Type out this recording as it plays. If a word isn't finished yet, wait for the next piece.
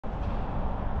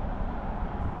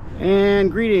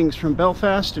And greetings from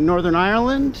Belfast in Northern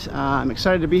Ireland. I'm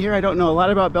excited to be here. I don't know a lot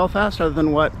about Belfast other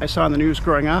than what I saw in the news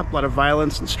growing up, a lot of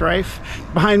violence and strife.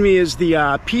 Behind me is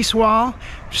the Peace Wall,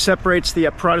 which separates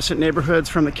the Protestant neighborhoods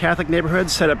from the Catholic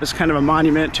neighborhoods, set up as kind of a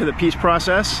monument to the peace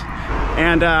process.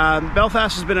 And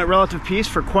Belfast has been at relative peace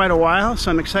for quite a while,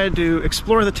 so I'm excited to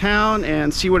explore the town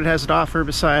and see what it has to offer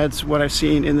besides what I've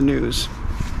seen in the news.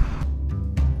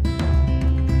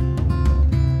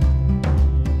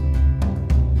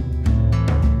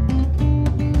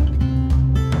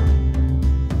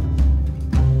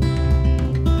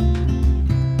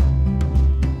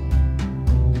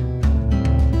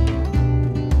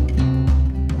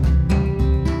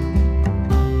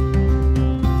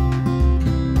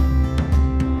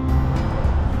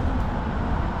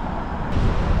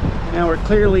 Now we're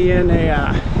clearly in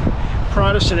a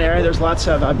Protestant area. There's lots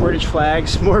of British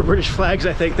flags, more British flags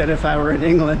I think than if I were in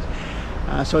England.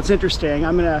 So it's interesting.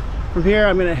 From here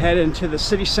I'm gonna head into the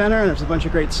city center, and there's a bunch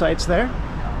of great sights there.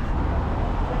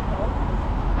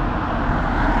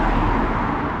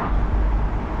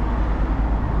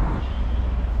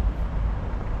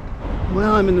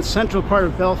 Well, I'm in the central part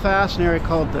of Belfast, an area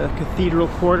called the Cathedral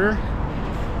Quarter.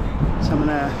 So I'm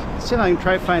gonna see if I can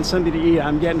try to find something to eat.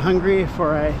 I'm getting hungry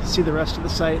before I see the rest of the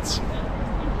sights.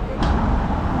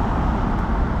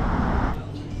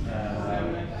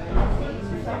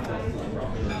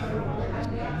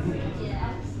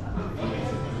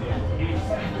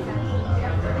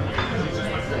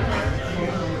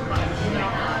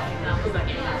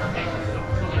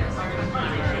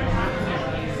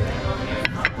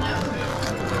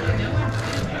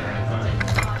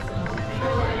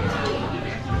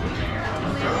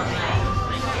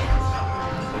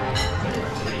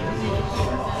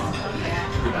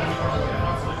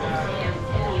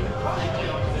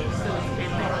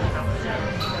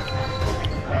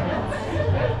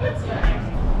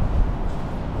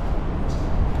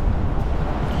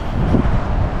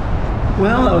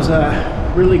 Well, that was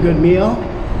a really good meal.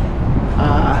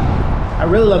 I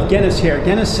really love Guinness here.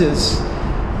 Guinness is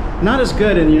not as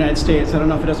good in the United States. I don't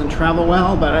know if it doesn't travel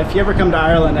well, but if you ever come to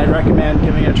Ireland, I'd recommend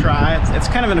giving it a try. It's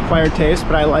kind of an acquired taste,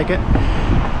 but I like it.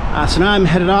 So now I'm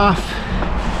headed off.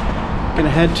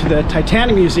 Gonna head to the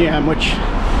Titanic Museum, which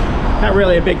not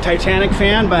really a big Titanic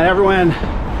fan, but everyone,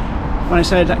 when I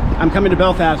said I'm coming to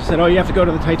Belfast, said, oh, you have to go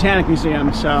to the Titanic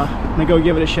Museum. So I'm gonna go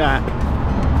give it a shot.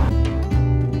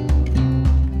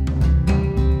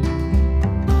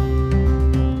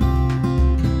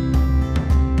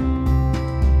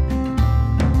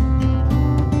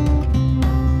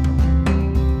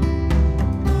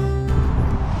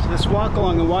 This walk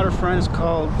along the waterfront is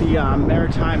called the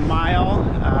Maritime Mile.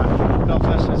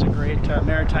 Belfast has a great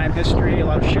maritime history, a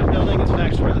lot of shipbuilding. In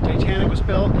fact, it's where the Titanic was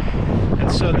built.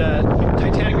 And so the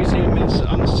Titanic Museum is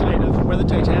on the site of where the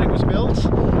Titanic was built.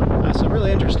 So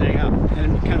really interesting,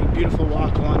 and kind of a beautiful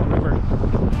walk along the river.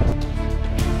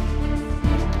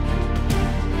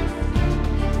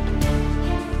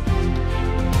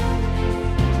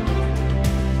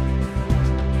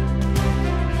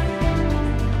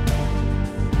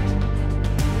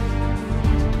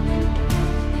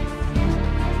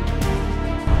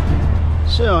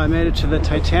 So I made it to the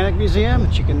Titanic Museum,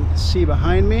 which you can see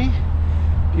behind me.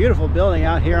 Beautiful building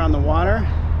out here on the water.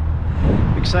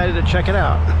 Excited to check it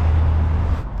out.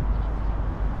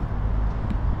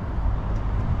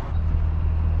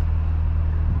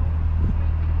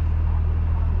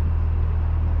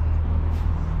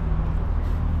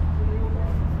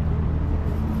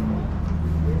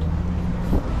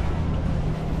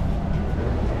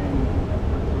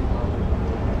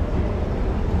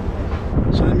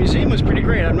 So the museum was pretty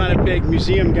great. I'm not a big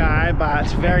museum guy, but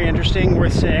it's very interesting,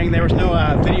 worth seeing. There was no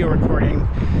video recording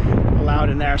allowed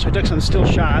in there, so I took some still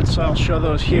shots, so I'll show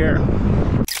those here.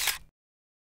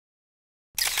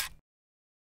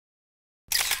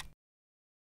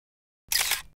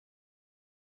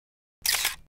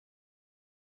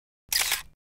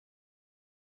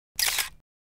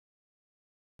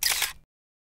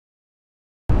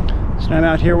 So I'm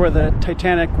out here where the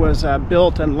Titanic was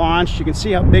built and launched. You can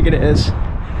see how big it is.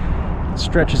 It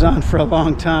stretches on for a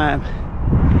long time.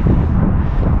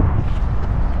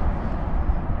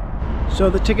 So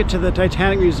the ticket to the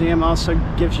Titanic Museum also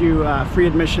gives you free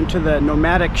admission to the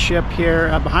nomadic ship here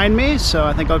behind me, so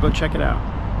I think I'll go check it out.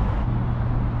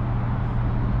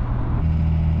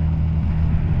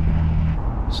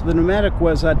 So the Nomadic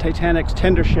was Titanic's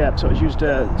tender ship, so it was used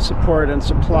to support and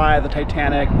supply the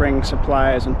Titanic, bring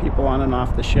supplies and people on and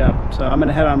off the ship. So I'm going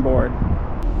to head on board.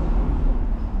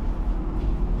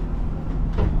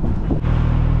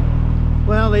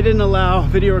 Well, they didn't allow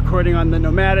video recording on the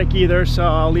Nomadic either, so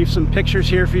I'll leave some pictures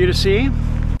here for you to see.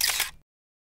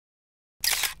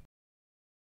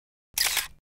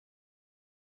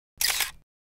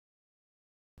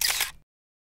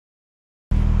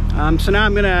 So now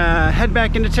I'm gonna head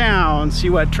back into town, see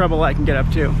what trouble I can get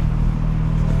up to.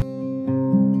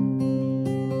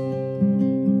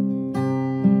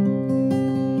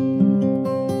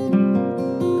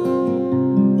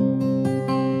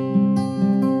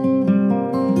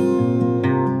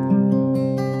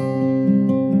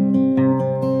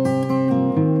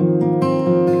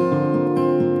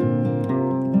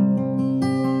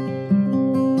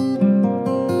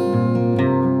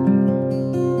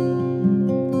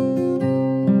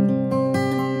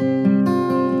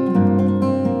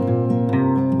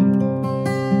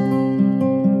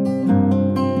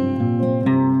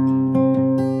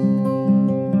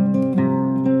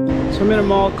 I'm in a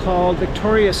mall called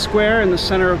Victoria Square in the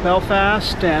center of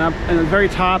Belfast, and up in the very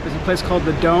top is a place called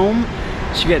the Dome.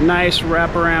 So you get nice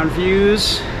wraparound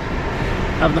views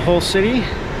of the whole city.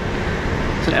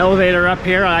 It's an elevator up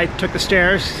here. I took the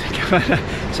stairs,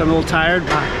 so I'm a little tired,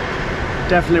 but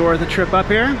definitely worth a trip up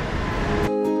here.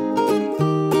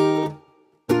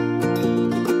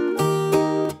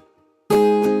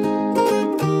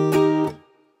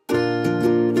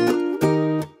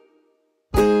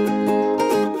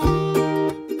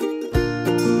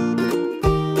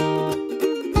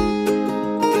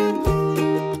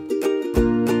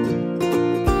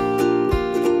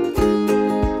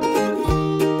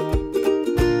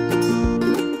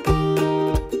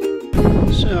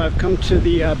 So I've come to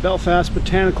the Belfast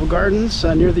Botanical Gardens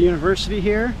near the university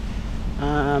here.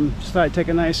 Just thought I'd take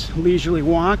a nice leisurely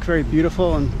walk. Very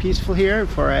beautiful and peaceful here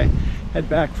before I head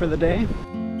back for the day.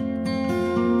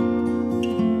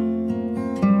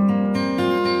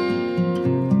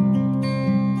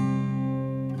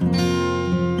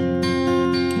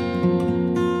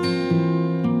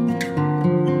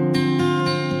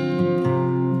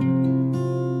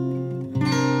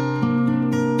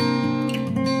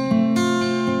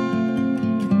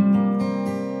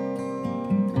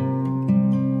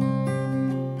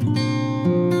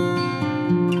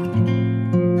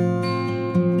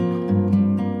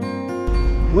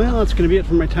 Well, that's going to be it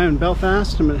for my time in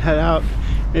Belfast. I'm going to head out,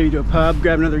 maybe to a pub,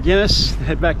 grab another Guinness,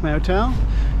 head back to my hotel.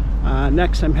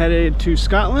 Next, I'm headed to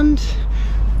Scotland.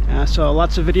 So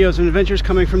lots of videos and adventures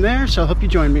coming from there, so I hope you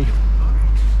join me.